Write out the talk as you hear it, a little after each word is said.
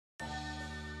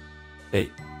A.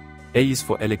 A is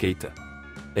for alligator.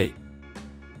 A.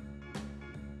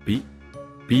 B.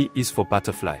 B is for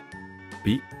butterfly.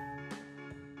 B.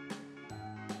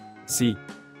 C.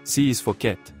 C is for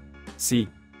cat. C.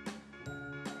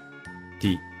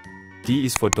 D. D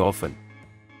is for dolphin.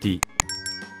 D.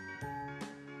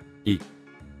 E.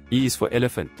 E is for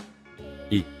elephant.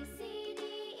 E.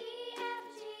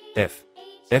 F.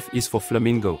 F is for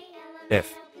flamingo.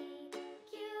 F.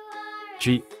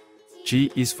 G.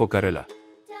 G is for gorilla.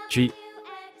 G.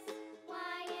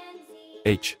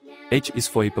 H. H is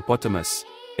for hippopotamus.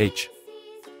 H.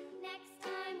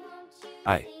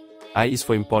 I. I is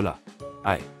for impala.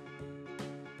 I.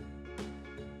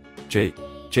 J.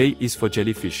 J is for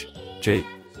jellyfish. J.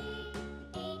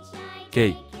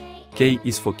 K. K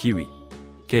is for kiwi.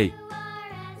 K.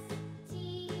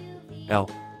 L.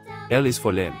 L is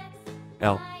for lamb.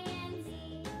 L.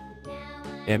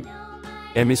 M.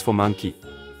 M is for monkey.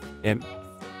 M.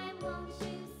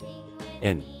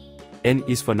 N. N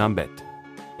is for numbat.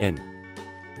 N.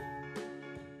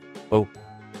 O.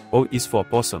 O is for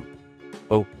opossum.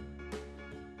 O.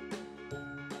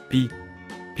 P.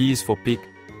 P is for pig.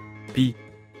 P.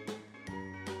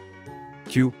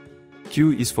 Q.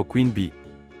 Q is for queen bee.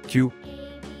 Q.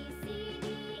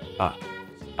 R.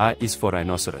 R is for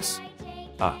rhinoceros.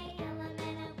 R.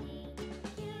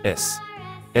 S.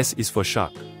 S is for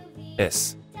shark.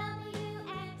 S.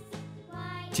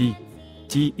 T.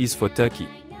 T is for turkey.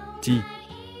 T.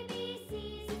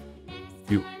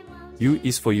 U. U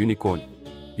is for unicorn.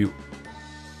 U.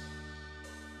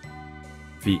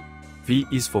 V. V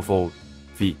is for vole.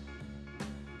 V.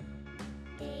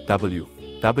 W.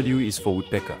 W is for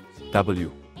woodpecker.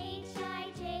 W.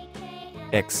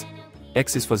 X.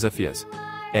 X is for zephyrs.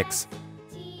 X.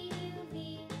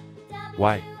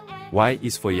 Y. Y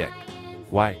is for yak.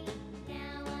 Y.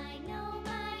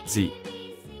 Z.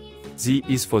 Z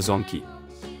is for zonkey.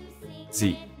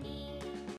 Z.